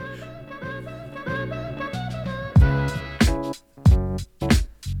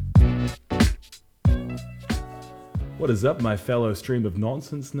What is up, my fellow stream of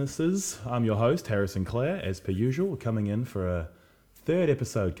nonsensenesses? I'm your host, Harrison Clare, as per usual, coming in for a third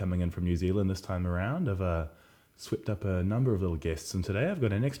episode coming in from New Zealand this time around. I've swept up a number of little guests, and today I've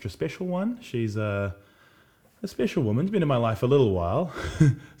got an extra special one. She's a special woman. She's been in my life a little while.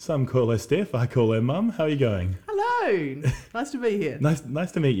 Some call her Steph, I call her Mum. How are you going? Hello. Nice to be here. Nice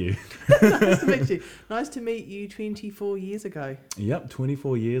to meet you. Nice to meet you. Nice to meet you 24 years ago. Yep,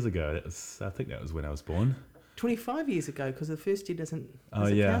 24 years ago. I think that was when I was born. 25 years ago, because the first year doesn't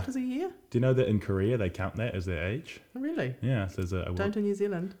count as a year? Do you know that in Korea they count that as their age? Oh, really? Yeah. So there's Don't in New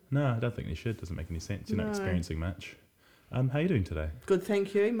Zealand? No, I don't think they should. Doesn't make any sense. You're not experiencing much. How are you doing today? Good,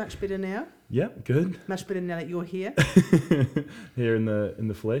 thank you. Much better now. Yep, good. Much better now that you're here. Here in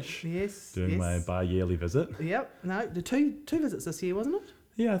the flesh. Yes. Doing my bi-yearly visit. Yep. No, the two visits this year, wasn't it?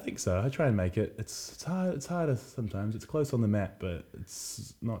 Yeah, I think so. I try and make it. It's hard. It's harder sometimes. It's close on the map, but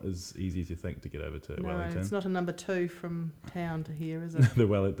it's not as easy as you think to get over to Wellington. No, it's not a number 2 from town to here, is it?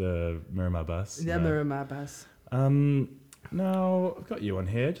 the Miramar bus. The Miramar bus. Now, I've got you on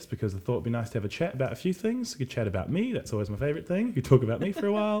here just because I thought it'd be nice to have a chat about a few things. We could chat about me. That's always my favourite thing. We could talk about me for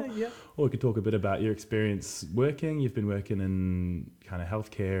a while. Yeah. Or we could talk a bit about your experience working. You've been working in kind of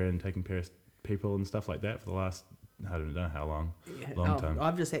healthcare and taking care of people and stuff like that for the last, I don't know how long. Long time.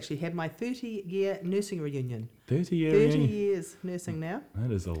 I've just actually had my 30-year nursing reunion. 30 years nursing now.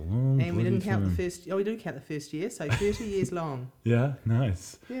 That is a long And we didn't count time. the first... Oh, we do count the first year, so 30 years long. Yeah,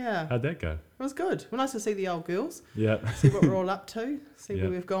 nice. Yeah. How'd that go? It was good. Well, nice to see the old girls, Yeah. see what we're all up to, see Yeah.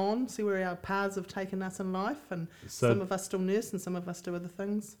 where we've gone, see where our paths have taken us in life, and So- some of us still nurse and some of us do other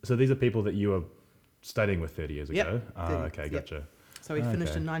things. So these are people that you were studying with 30 years Yep. ago? Oh, 30, okay, yep. gotcha. So we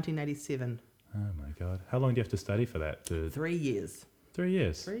finished Okay. in 1987. Oh my God. How long do you have to study for that? 3 years. 3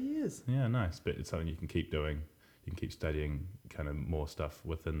 years? 3 years. Yeah, nice. But it's something you can keep doing. You can keep studying kind of more stuff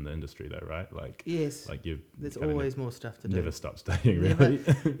within the industry though, right? Like, Yes. like you There's kind of always more stuff to do. never stop studying, Never.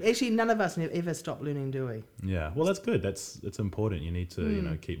 really. Actually, none of us ever stop learning, do we? Yeah. Well, that's good. It's important. You need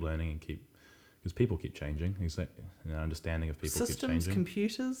to, keep learning and because people keep changing. Understanding of people keep Systems, changing.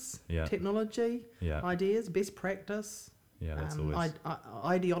 computers, Yeah. technology, Yeah. ideas, best practice. Yeah, that's always.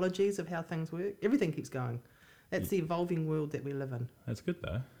 Ideologies of how things work. Everything keeps going. That's the evolving world that we live in. That's good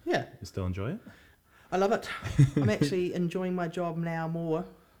though. Yeah, You still enjoy it? I love it. I'm actually enjoying my job now more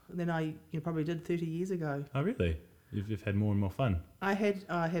than I probably did 30 years ago. Oh, really? You've had more and more fun. I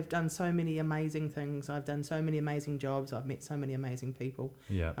have done so many amazing things. I've done so many amazing jobs. I've met so many amazing people.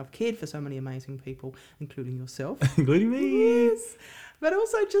 Yeah. I've cared for so many amazing people, including yourself. Including me. Yes. But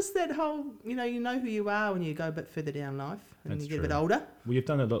also just that whole, you know who you are when you go a bit further down life and That's you get true. a bit older. Well, you've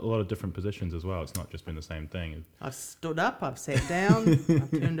done a lot of different positions as well. It's not just been the same thing. I've stood up, I've sat down,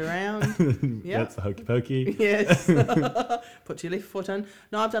 I've turned around. Yeah. That's the hokey pokey. Yes. Put your left foot in.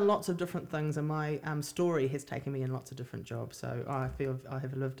 No, I've done lots of different things, and my story has taken me in lots of different jobs. So I feel I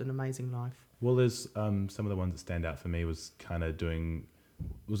have lived an amazing life. Well, there's some of the ones that stand out for me was kind of doing.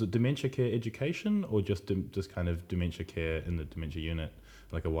 Was it dementia care education or just kind of dementia care in the dementia unit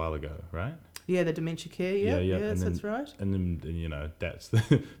like a while ago, right? Yeah, the dementia care. Yeah, Yeah. yes, And then- that's right. And then that's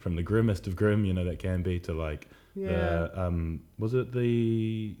from the grimmest of grim, that can be to like the was it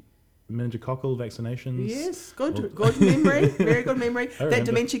the meningococcal vaccinations? Yes, good memory, very good memory. That remember.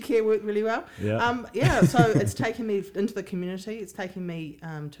 dementia care worked really well. Yeah. So it's taken me into the community. It's taken me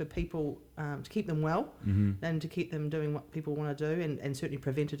to people to keep them well and to keep them doing what people want to do, and certainly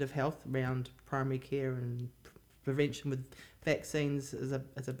preventative health around primary care and prevention with vaccines is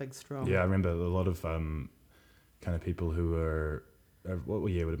a big strong. Yeah, I remember a lot of kind of people who were.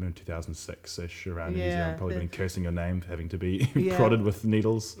 What year would it have been? 2006-ish around in New Zealand. Probably been cursing your name for having to be prodded with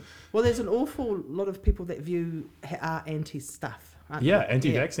needles. Well, there's an awful lot of people that are anti-stuff. Aren't Yeah, they?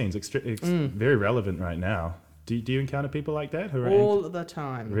 anti-vaccines. Very relevant right now. Do you encounter people like that who are all the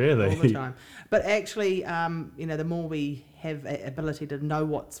time? Really? All the time. But actually, the more we have a ability to know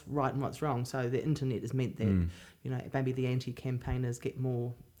what's right and what's wrong, so the internet has meant that maybe the anti-campaigners get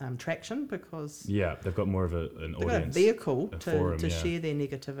more traction because they've got more of an they've audience, got a vehicle forum, to share their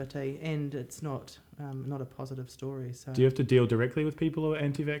negativity, and it's not a positive story. So Do you have to deal directly with people who are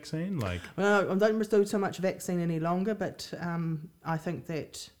anti-vaccine? Like, well, I don't do so much vaccine any longer, but I think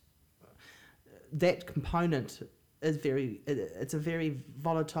that component is it's a very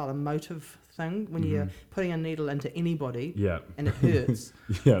volatile, emotive thing when you're putting a needle into anybody and it hurts.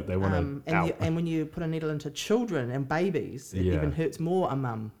 They want to and when you put a needle into children and babies, it even hurts more a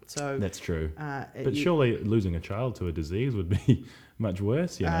mum. So that's true. But surely losing a child to a disease would be much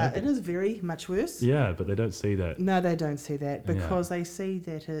worse, It is very much worse. Yeah, but they don't see that. No, they don't see that because they see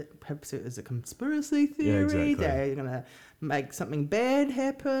that it perhaps is a conspiracy theory. Yeah, exactly. They're going to make something bad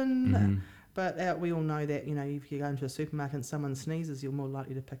happen. But we all know that, if you go into a supermarket and someone sneezes, you're more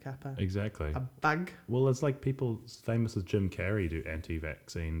likely to pick up Exactly. a bug. Well, it's like people famous as Jim Carrey do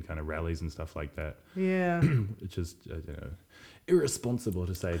anti-vaccine kind of rallies and stuff like that. Yeah. It's just, irresponsible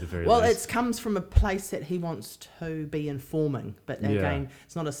to say the very Well, least. it comes from a place that he wants to be informing. But again,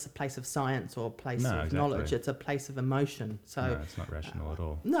 it's not a place of science or a place of knowledge. It's a place of emotion. So No, it's not rational at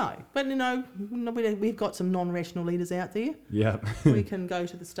all. No. But, we've got some non-rational leaders out there. Yeah. We can go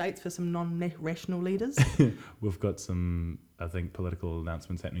to the States for some non-rational leaders. We've got some, I think, political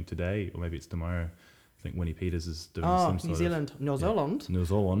announcements happening today, or maybe it's tomorrow. I think Winnie Peters is doing some sort New Zealand. New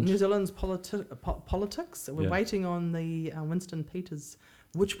Zealand's politics. We're waiting on the Winston Peters.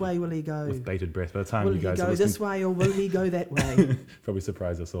 Which way will he go? With bated breath. By the time will you guys he are go listening, this way or will he go that way? probably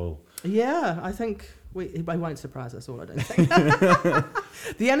surprise us all. Yeah, I think he won't surprise us all, I don't think.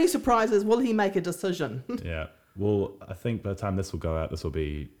 The only surprise is, will he make a decision? Yeah. Well, I think by the time this will go out,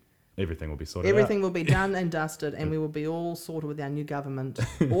 everything will be sorted out. Everything will be done and dusted, and we will be all sorted with our new government,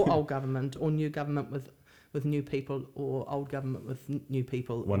 or old government, or new government with new people, or old government with new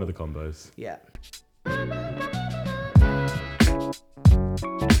people. One of the combos. Yeah.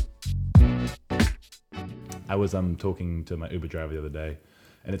 I was talking to my Uber driver the other day,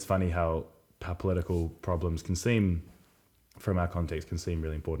 and it's funny how political problems from our context, can seem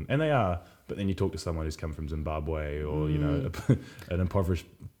really important, and they are. But then you talk to someone who's come from Zimbabwe or an impoverished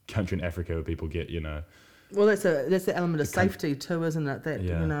country in Africa where people get Well, that's the element of safety too, isn't it? That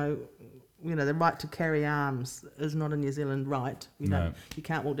the right to carry arms is not a New Zealand right. You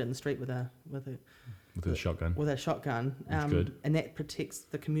can't walk down the street with a shotgun. With a shotgun, That's good. And that protects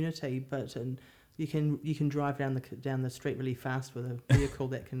the community. But you can drive down the street really fast with a vehicle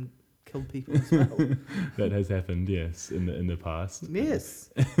that can kill people as well. That has happened, yes, in the past. Yes.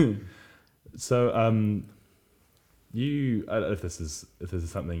 So, I don't know if this is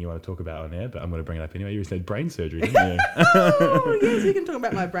something you want to talk about on air, but I'm going to bring it up anyway. You said brain surgery, didn't you? Oh, yes, you can talk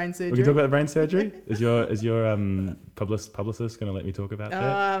about my brain surgery. We can talk about the brain surgery. Is your publicist going to let me talk about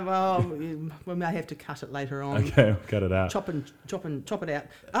that? Well, we may have to cut it later on. Okay, we'll cut it out. Chop it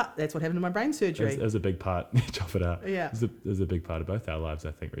out. That's what happened to my brain surgery. It was a big part. Chop it out. Yeah. It was a big part of both our lives,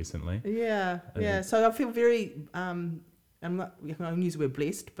 I think, recently. Yeah, yeah. So I feel very. I'm not. I can use the word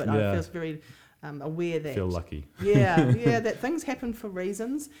blessed, but I feel very. Aware that feel lucky. that things happen for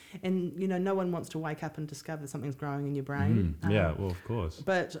reasons, and no one wants to wake up and discover something's growing in your brain. Well, of course.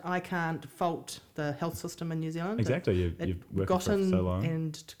 But I can't fault the health system in New Zealand. Exactly, you've worked for so long,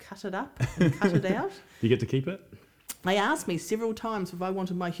 and to cut it up and cut it out. You get to keep it. They asked me several times if I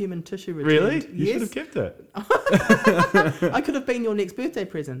wanted my human tissue returned. Really? You should have kept it. I could have been your next birthday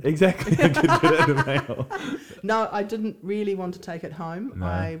present. Exactly. I could get it in the mail. No, I didn't really want to take it home. No.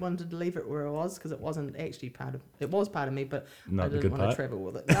 I wanted to leave it where it was because it wasn't actually part of. It was part of me, but not I didn't want to travel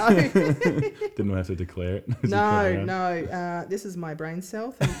with it. No. Didn't have to declare it. No. This is my brain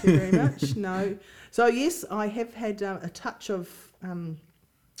cell. Thank you very much. No. So yes, I have had a touch of.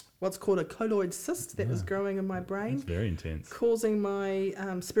 What's called a Coloid cyst that was growing in my brain. It's very intense. Causing my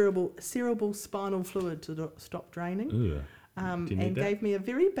cerebral spinal fluid to stop draining. And gave me a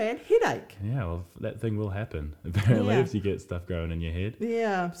very bad headache. Yeah, well, that thing will happen. Apparently, if you get stuff growing in your head.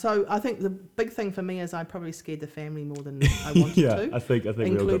 Yeah, so I think the big thing for me is I probably scared the family more than I wanted to. I think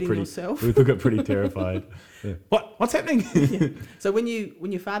including yourself. We all got pretty terrified. Yeah. What's happening? Yeah. So when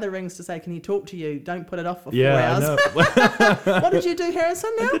your father rings to say, can he talk to you, don't put it off for 4 I hours. know. What did you do,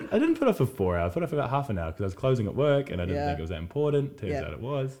 Harrison, now? I didn't put it off for 4 hours. I put it off for about half an hour because I was closing at work and I didn't think it was that important. Turns out it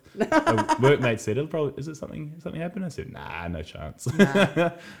was. A workmate said, is it something happened? I said, nah, no chance.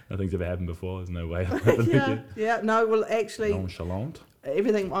 Nothing's ever happened before. There's no way it'll happen again. Yeah, no, well, actually... Nonchalant.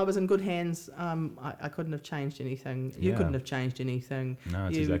 Everything, I was in good hands. I couldn't have changed anything. You couldn't have changed anything. No,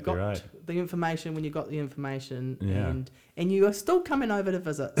 that's you exactly got right. the information when you got the information, and you are still coming over to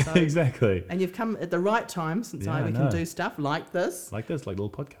visit. So, exactly. And you've come at the right time since we can do stuff like this. Like little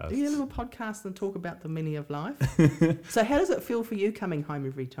podcasts. Yeah, little podcasts and talk about the meaning of life. So how does it feel for you coming home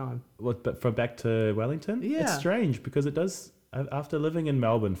every time? What, but from back to Wellington? Yeah. It's strange because it does, after living in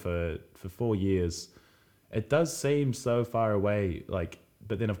Melbourne for 4 years, it does seem so far away,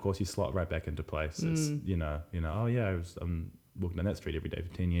 but then of course you slot right back into place. It's, I'm walking down that street every day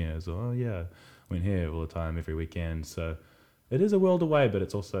for 10 years, or went here all the time every weekend. So it is a world away, but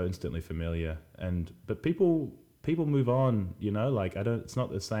it's also instantly familiar. But people move on, it's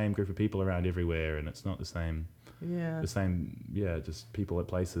not the same group of people around everywhere, and it's not the same, just people at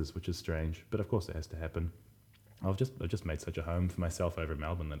places, which is strange. But of course it has to happen. I've just made such a home for myself over in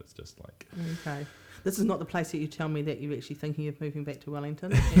Melbourne that it's just like... Okay. This is not the place that you tell me that you're actually thinking of moving back to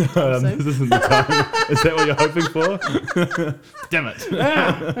Wellington. This isn't the time. Is that what you're hoping for? Damn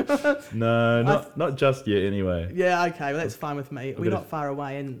it. No, not just yet anyway. Yeah, okay, well that's fine with me. We're bit not of- far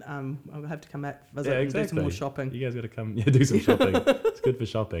away, and I'll have to come back, visit, Yeah, and do some exactly. more shopping. You guys got to come, do some shopping. It's good for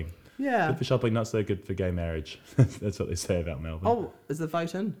shopping. Yeah. Good for shopping, not so good for gay marriage. That's what they say about Melbourne. Oh, is the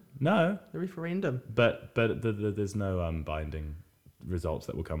vote in? No, The referendum? but there's no binding results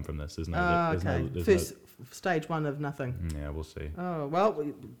that will come from this. There's no. There's Okay. no. There's First, stage one of nothing. no. Yeah, we'll see. Oh, well,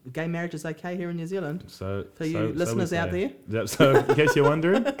 gay marriage is okay here in New Zealand. So For you listeners we out say. there. Yep, so in case you're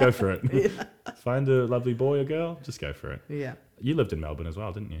wondering, go for it. Yeah. Find a lovely boy or girl, just go for it. Yeah. You lived in Melbourne as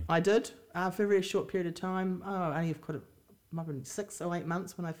well, didn't you? I did, for a very short period of time. I only have might have been 6 or 8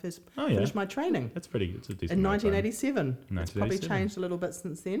 months when I first Oh yeah, finished my training. that's pretty. It's a decent. In amount of time. 1987. It's probably 1987. changed a little bit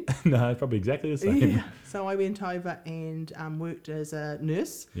since then. No, probably exactly the same. Yeah. So I went over and worked as a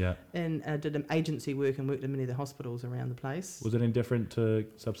nurse Yeah. and did an agency work and worked in many of the hospitals around the place. Was it any different to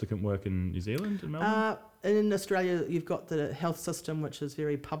subsequent work in New Zealand and Melbourne? In Australia, you've got the health system, which is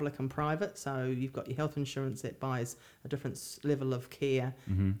very public and private. So you've got your health insurance that buys a different level of care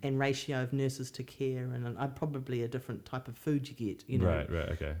Mm-hmm. and ratio of nurses to care, and probably a different type of food you get. You know. Right.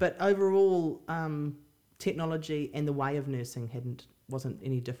 Okay. But overall, technology and the way of nursing wasn't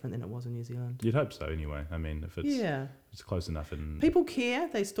any different than it was in New Zealand. You'd hope so, anyway. I mean, if it's close enough, and People care,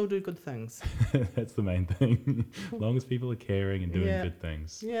 they still do good things. that's the main thing. As long as people are caring and doing Yeah. good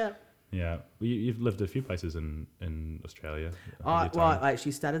things. Yeah. Yeah. Well, you've lived a few places in Australia. I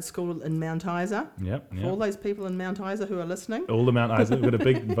actually started school in Mount Isa. Yep. For all those people in Mount Isa who are listening, All the Mount Isa. We've got a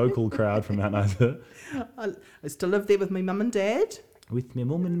big vocal crowd from Mount Isa. I used to live there with my mum and dad. With my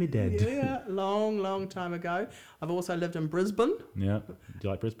mum and my dad. Yeah, long time ago. I've also lived in Brisbane. Yeah. Do you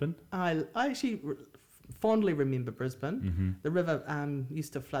like Brisbane? I actually fondly remember Brisbane. Mm-hmm. The river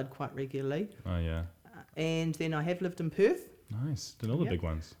used to flood quite regularly. Oh, yeah. And then I have lived in Perth. Nice. Did all the Yeah. big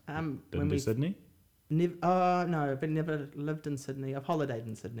ones. When Didn't do we Sydney? no, but never lived in Sydney. I've holidayed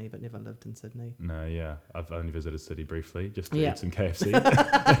in Sydney, but never lived in Sydney. No, yeah. I've only visited Sydney briefly just to Yeah. eat some KFC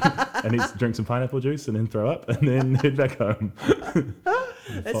and drink some pineapple juice and then throw up and then head back home.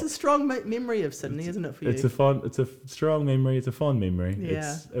 It's a strong memory of Sydney, isn't it, for you? It's a strong memory. It's a fond memory.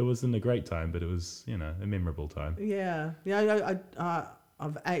 Yeah. It wasn't a great time, but it was, a memorable time. Yeah.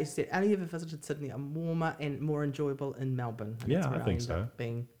 I've actually only ever visited Sydney. I'm warmer and more enjoyable in Melbourne. And Yeah, that's where I think end so. up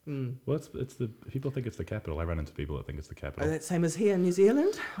being. Well, it's the people think it's the capital. I run into people that think it's the Oh, capital. that's same as here in New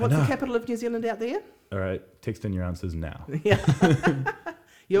Zealand. What's the know. capital of New Zealand out there? All right, text in your answers now. Yeah.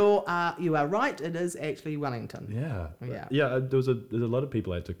 You are right. It is actually Wellington. Yeah. Yeah. There's a lot of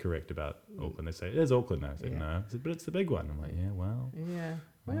people I had to correct about Auckland. They say it is Auckland now. I said Yeah. no, I said, but it's the big one. I'm like, yeah, well, Yeah.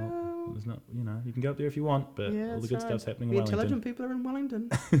 well, Well, there's not. You can go up there if you want, but yeah, all the that's good right. stuff's happening in The Wellington. intelligent people are in Wellington.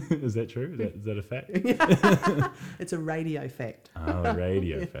 Is that true? Is that a fact? It's a radio fact. Oh, a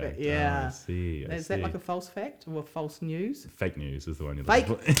radio fact. Yeah. Oh, I see. Is that like a false fact or false news? Fake news is the one you're Fake.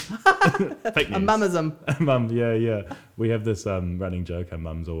 looking for. Fake A news. mummism. Mum, yeah. We have this running joke. Our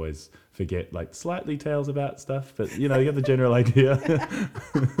mums always forget like slight details about stuff, but you get the general idea.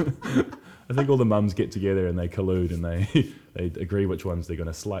 I think all the mums get together and they collude and they agree which ones they're going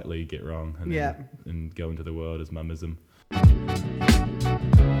to slightly get wrong and Yeah. and go into the world as mummism.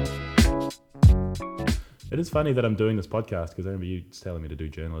 It is funny that I'm doing this podcast because I remember you telling me to do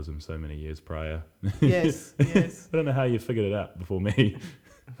journalism so many years prior. Yes. I don't know how you figured it out before me.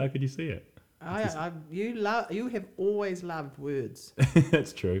 How could you see it? You have always loved words.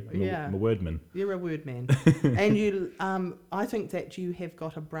 That's true. I'm a wordman. You're a word man, and I think that you have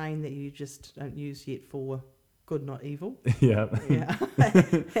got a brain that you just don't use yet for good, not evil. Yeah. Yeah.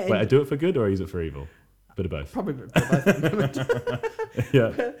 Wait, I do it for good or I use it for evil? Bit of both. Probably both at the moment.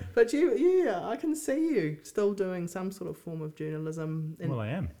 Yeah. But I can see you still doing some sort of form of journalism. Well, I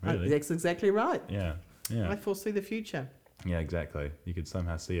am, really. That's exactly right. Yeah. I foresee the future. Yeah, exactly. You could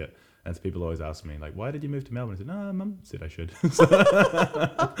somehow see it. And so people always ask me, like, why did you move to Melbourne? I said, no, Mum said I should.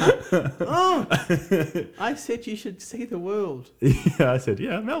 Oh, I said you should see the world. Yeah, I said,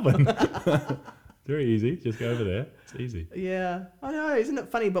 yeah, Melbourne. Very easy. Just go over there. It's easy. Yeah, I know. Isn't it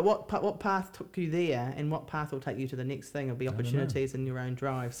funny? But what path took you there, and what path will take you to the next thing? Will be opportunities in your own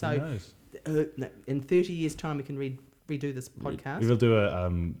drive. Who So, knows? in 30 years' time, we can redo this podcast. We will do a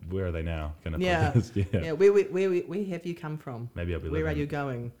where are they now kind of Yeah. podcast. Yeah. Yeah. Where have you come from? Maybe I'll be Where are living you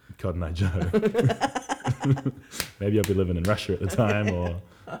going? Cotton Eye Joe. Maybe I'll be living in Russia at the time or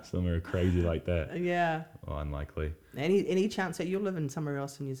somewhere crazy like that. Yeah. Well, unlikely. Any chance that you'll live in somewhere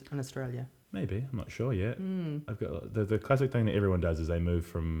else in Australia? Maybe. I'm not sure yet. Mm. I've got the classic thing that everyone does is they move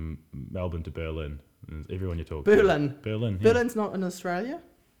from Melbourne to Berlin. And everyone you talk Berlin. to. Berlin. Yeah. Berlin's not in Australia.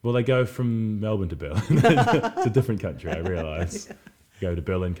 Well, they go from Melbourne to Berlin. It's a different country, I realise. Go to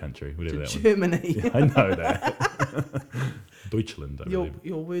Berlin country, whatever that one. Germany. Yeah, I know that. Deutschland, I believe.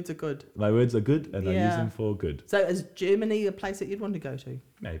 Your words are good. My words are good, and I use them for good. So is Germany a place that you'd want to go to?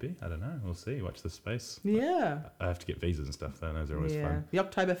 Maybe. I don't know. We'll see. Watch this space. Yeah. I have to get visas and stuff, though. Those are always fun. The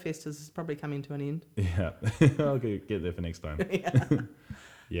Oktoberfest is probably coming to an end. Yeah. I'll get there for next time. Yeah.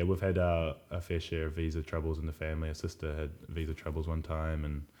 Yeah, we've had our fair share of visa troubles in the family. Our sister had visa troubles one time,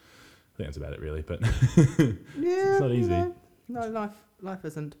 and I think that's about it, really. But it's not easy. No, life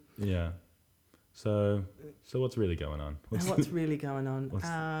isn't. Yeah. So what's really going on? What's really going on?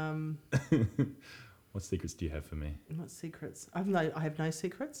 What secrets do you have for me? What secrets? I have no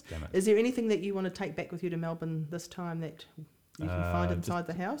secrets. Damn it. Is there anything that you want to take back with you to Melbourne this time that you can find inside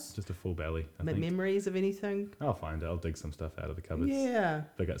the house? Just a full belly, I think. Memories of anything? I'll find it. I'll dig some stuff out of the cupboards. Yeah.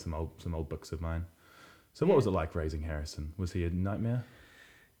 Dig out some old books of mine. So what was it like raising Harrison? Was he a nightmare?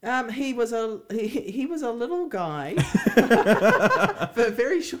 He was a little guy for a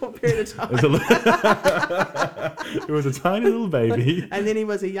very short period of time. It was a tiny little baby. And then he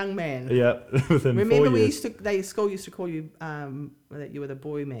was a young man. Yeah, within 4 years. Remember school used to call you that you were the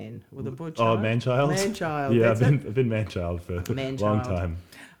boy man or the boy child? Oh, man child? Man child. Yeah, I've been man child for a long time.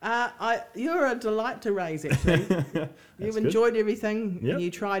 You're a delight to raise, actually. You've enjoyed everything. Yep. And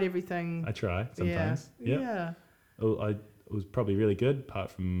you tried everything. I try sometimes. Yeah. Yep. Yeah. Oh, it was probably really good,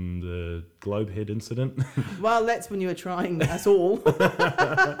 apart from the globe head incident. Well, that's when you were trying us all.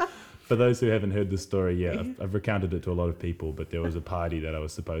 For those who haven't heard the story, I've recounted it to a lot of people, but there was a party that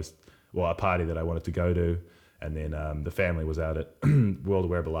a party that I wanted to go to, and then the family was out at World of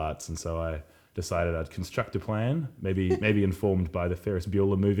Wearable Arts, and so I decided I'd construct a plan, maybe informed by the Ferris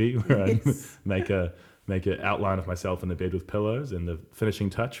Bueller movie, where I'd make an outline of myself in the bed with pillows, and the finishing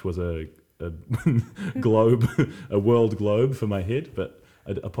touch was a globe, a world globe for my head. But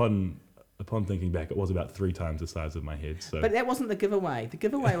upon thinking back, it was about 3 times the size of my head. So. But that wasn't the giveaway. The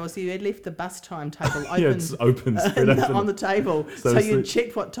giveaway was you had left the bus timetable open, it's open on the table. So you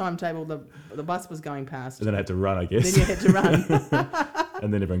checked what timetable the bus was going past. And then I had to run, I guess. Then you had to run.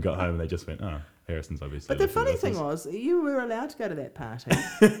 And then everyone got home and they just went, oh, Harrison's obviously. But the funny thing was, you were allowed to go to that party.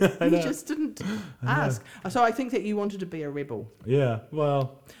 You just didn't ask. So I think that you wanted to be a rebel. Yeah,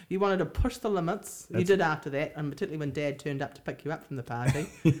 well. You wanted to push the limits. You did after that, and particularly when Dad turned up to pick you up from the party.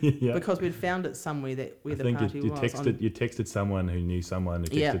 Yeah. Because we'd found it somewhere where the party was. You texted someone who knew someone who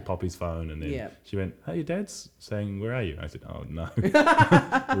texted Poppy's phone, and then she went, hey, your dad's saying, where are you? And I said, oh, no.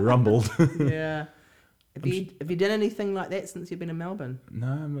 Rumbled. Yeah. Have you done anything like that since you've been in Melbourne? No,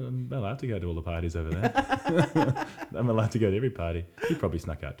 I'm allowed to go to all the parties over there. I'm allowed to go to every party. You probably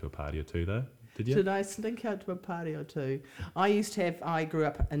snuck out to a party or two, though. Did you? Did I sneak out to a party or two? I grew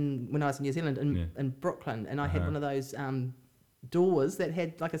up when I was in New Zealand in Brooklyn, and I had one of those doors that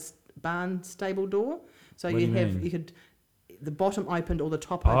had like a barn stable door. So you could. The bottom opened or the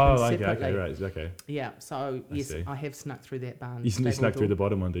top opened separately. Okay, right, okay. Yeah, so yes, I have snuck through that barn. You snuck through the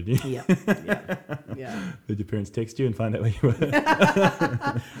bottom one, did you? Yeah. Did your parents text you and find out where you were?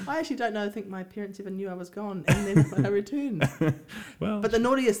 I actually don't know. I think my parents even knew I was gone, and then when I returned. But the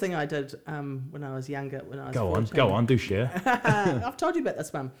naughtiest thing I did when I was younger, when I was 14, go on, do share. I've told you about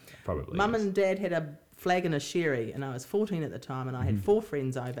this one. Probably. Mum and Dad had a flagon of sherry, and I was 14 at the time, and I had 4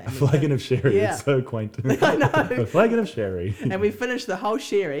 friends over. A flagon of sherry, it's so quaint. I know. A flagon of sherry. And we finished the whole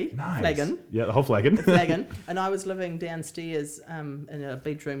sherry flagon. Yeah, the whole flagon. And I was living downstairs in a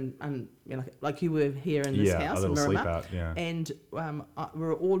bedroom, like you were here in this house. A little in sleep out, And we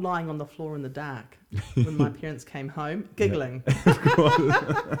were all lying on the floor in the dark when my parents came home, giggling.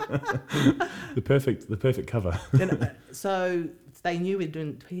 The perfect cover. So they knew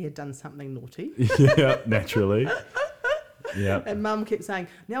he had done something naughty. Yeah, naturally. Yeah. And Mum kept saying,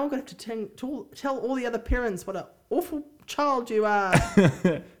 now we're going to have to tell all the other parents what an awful child you are.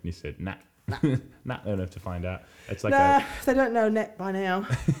 And you said, nah, they don't have to find out. It's like they don't know Nat by now.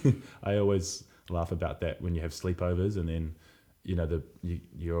 I always laugh about that when you have sleepovers, and then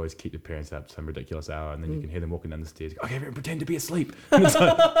you always keep the parents up some ridiculous hour, and then you can hear them walking down the stairs. Okay, everyone pretend to be asleep. And it's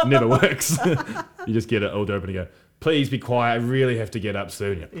like, never works. You just get it all open and go, please be quiet. I really have to get up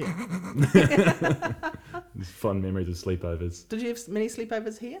soon. Yeah. Fun memories of sleepovers. Did you have many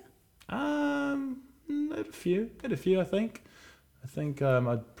sleepovers here? Had a few. I think.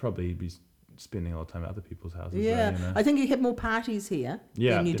 I'd probably be spending a lot of time at other people's houses. Yeah, though, I think you had more parties here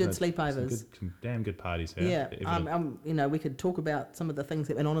than you did sleepovers. Some damn good parties here. Yeah, we could talk about some of the things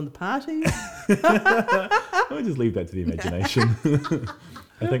that went on in the parties. I'll just leave that to the imagination.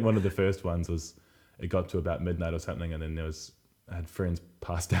 I think one of the first ones was it got to about midnight or something, and then I had friends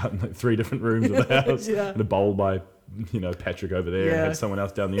passed out in like 3 different rooms of the house, and a bowl by Patrick over there and had someone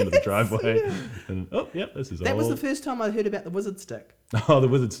else down the end of the driveway. Yeah. And this is That old. was the first time I heard about the wizard stick. Oh, the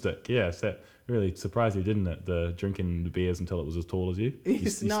wizard stick. Yes, that really surprised you, didn't it? The drinking the beers until it was as tall as you.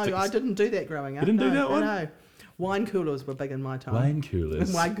 Yes, I didn't do that growing up. You didn't do that one? No. Wine coolers were big in my time. Wine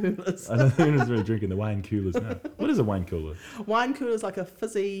coolers. Wine coolers. I don't think anyone's really drinking the wine coolers now. What is a wine cooler? Wine cooler's like a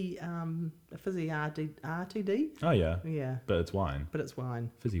fizzy RTD. Oh, yeah. Yeah. But it's wine. But it's wine.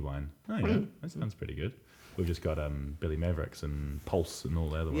 Fizzy wine. Oh, yeah. That sounds pretty good. We've just got Billy Mavericks and Pulse and all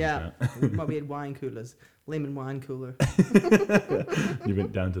the other ones now. Well, we had wine coolers. Lemon wine cooler. You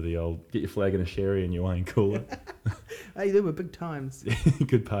went down to the old, get your flag and a sherry in your wine cooler. Hey, they were big times.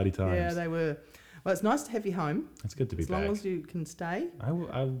 Good party times. Yeah, they were. Well, it's nice to have you home. It's good to be back. As long as you can stay.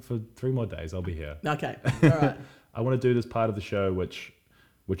 For 3 more days, I'll be here. Okay, all right. I want to do this part of the show, which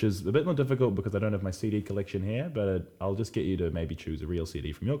is a bit more difficult because I don't have my CD collection here, but I'll just get you to maybe choose a real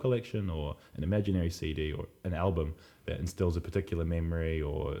CD from your collection or an imaginary CD or an album that instills a particular memory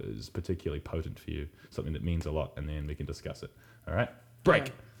or is particularly potent for you, something that means a lot, and then we can discuss it. All right?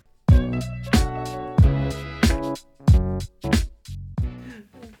 Break!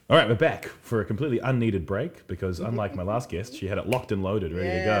 All right, we're back for a completely unneeded break because unlike my last guest, she had it locked and loaded,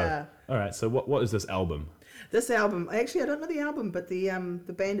 ready to go. All right, so what is this album? This album, actually, I don't know the album, but the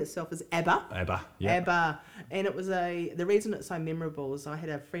band itself is ABBA. ABBA, yeah. ABBA, and it was the reason it's so memorable is I had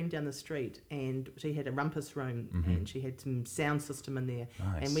a friend down the street, and she had a rumpus room, and she had some sound system in there,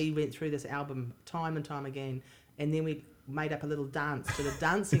 and we went through this album time and time again, and then we made up a little dance to the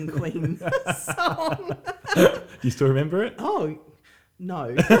Dancing Queen song. Do you still remember it? Oh.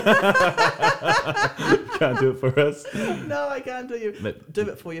 No. Can't do it for us. No, I can't do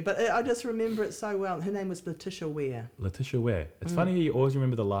it for you. But I just remember it so well. Her name was Letitia Ware. Letitia Ware. It's funny you always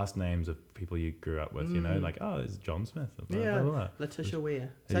remember the last names of people you grew up with. Like, it's John Smith. Blah, blah, blah. Letitia Ware.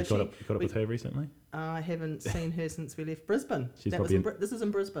 Have you caught up with her recently? I haven't seen her since we left Brisbane. This is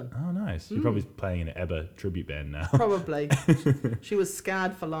in Brisbane. Oh, nice. She's probably playing in an ABBA tribute band now. Probably. She was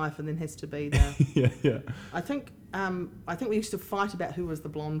scarred for life and then has to be there. Yeah. I think we used to fight about who was the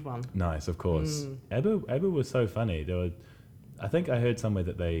blonde one. Nice, of course. ABBA was so funny. I think I heard somewhere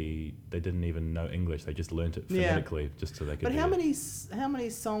that they didn't even know English. They just learnt it phonetically just so they could. But how many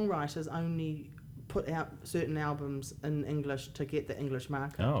songwriters only put out certain albums in English to get the English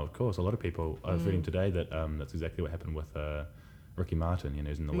market? Oh, of course. A lot of people. I was reading today that that's exactly what happened with Ricky Martin.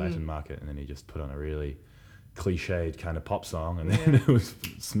 He's in the Latin market, and then he just put on a really cliched kind of pop song, and then it was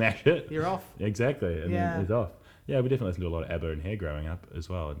smash hit. You're off. Exactly, and then it's off. Yeah, we definitely listened to a lot of ABBA in here growing up as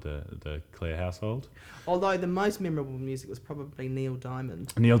well, in the Clare household. Although the most memorable music was probably Neil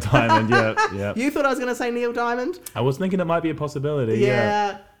Diamond. Neil Diamond, yeah. You thought I was going to say Neil Diamond? I was thinking it might be a possibility,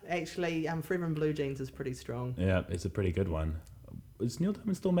 yeah. Actually, Forever in Blue Jeans is pretty strong. Yeah, it's a pretty good one. Is Neil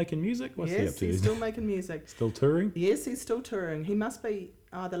Diamond still making music? What's he up to? Yes, he's still making music. Still touring? Yes, he's still touring. He must be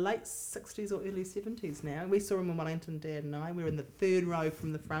the late 60s or early 70s now. We saw him in Wellington, Dad and I. We were in the third row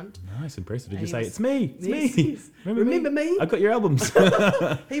from the front. Nice, impressive. Did you say, it's me? It's me. Yes. Remember me? I got your albums.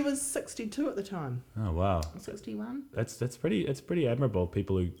 He was 62 at the time. Oh, wow. 61. It's pretty admirable.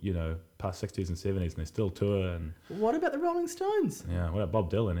 People who, past 60s and 70s and they still tour. And what about the Rolling Stones? Yeah, what about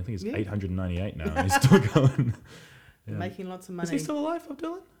Bob Dylan? I think he's 898 now and he's still going. Yeah. Making lots of money. Is he still alive, Bob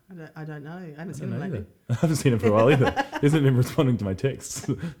Dylan? I don't know. I haven't seen him lately. I haven't seen him for a while either. He hasn't been responding to my texts.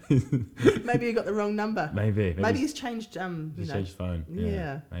 Maybe you got the wrong number. Maybe he's changed. He's changed phone.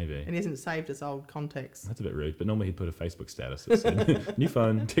 Yeah, maybe. And he hasn't saved his old contacts. That's a bit rude. But normally he'd put a Facebook status that said, "New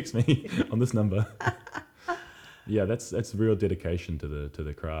phone, text me on this number." Yeah, that's real dedication to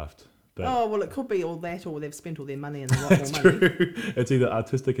the craft. But it could be all that, or they've spent all their money and they want that's more money. True. It's either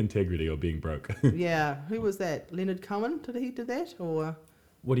artistic integrity or being broke. Yeah, who was that? Leonard Cohen? Did he do that, or?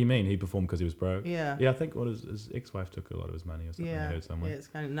 What do you mean? He performed because he was broke? Yeah. Yeah, I think his ex-wife took a lot of his money or something. Yeah. I heard somewhere. Yeah, it's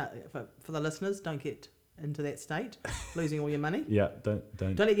kind of for the listeners, don't get into that state, losing all your money. Yeah,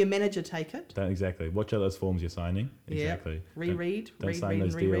 don't let your manager take it. Don't exactly. Watch out those forms you're signing. Exactly. Yeah. Reread. Don't sign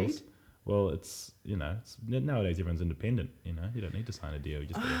those deals. Well, it's nowadays everyone's independent. You don't need to sign a deal. You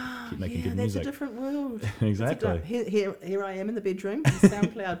just gotta keep making good music. That's a different world. Exactly. Here I am in the bedroom, the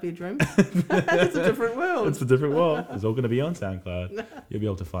SoundCloud bedroom. It's a different world. It's a different world. It's all going to be on SoundCloud. You'll be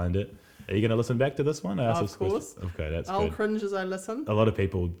able to find it. Are you going to listen back to this one? Of course. Okay, that's I'll good. cringe as I listen. A lot of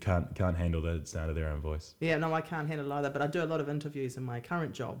people can't handle the sound of their own voice. Yeah, no, I can't handle either. But I do a lot of interviews in my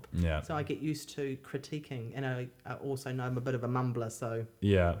current job. Yeah. So I get used to critiquing, and I also know I'm a bit of a mumbler. So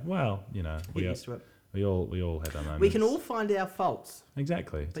yeah, well, get used to it. We all have our moments. We can all find our faults.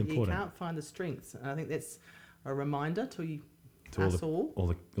 Exactly, it's but important. You can't find the strengths, and I think that's a reminder to To us all.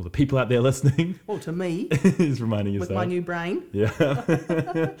 all the people out there listening. Well, to me, Just reminding yourself. with my new brain.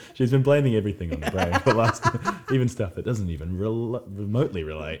 Yeah. She's been blaming everything on the brain for the last, even stuff that doesn't even remotely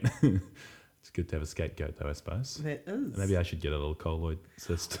relate. It's good to have a scapegoat, though, I suppose. That is. Maybe I should get a little Coloid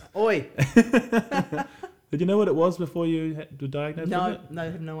cyst. Oi. Did you know what it was before you were diagnosed with it? No, I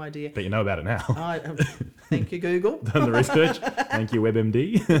have no idea. But you know about it now. Thank you, Google. Done the research. Thank you,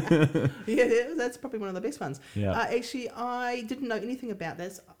 WebMD. Yeah, that's probably one of the best ones. Yeah. Actually, I didn't know anything about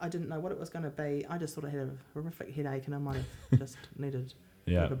this. I didn't know what it was going to be. I just thought I had a horrific headache and I might have just needed a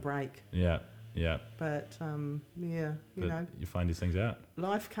bit of a break. Yeah. But, you know. You find these things out.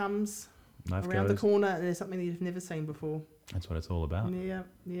 Life comes Life around goes. the corner and there's something that you've never seen before. That's what it's all about.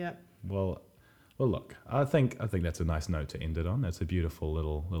 Yeah. Well, look, I think that's a nice note to end it on. That's a beautiful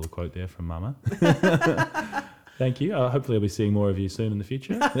little quote there from Mama. Thank you. Hopefully I'll be seeing more of you soon in the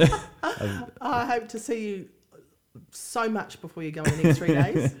future. I hope to see you so much before you go in the next 3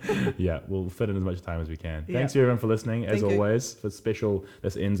 days. Yeah, we'll fit in as much time as we can. Yeah. Thanks everyone for listening. As Thank you. always, this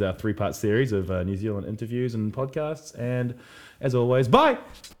ends our 3-part series of New Zealand interviews and podcasts. And as always, bye!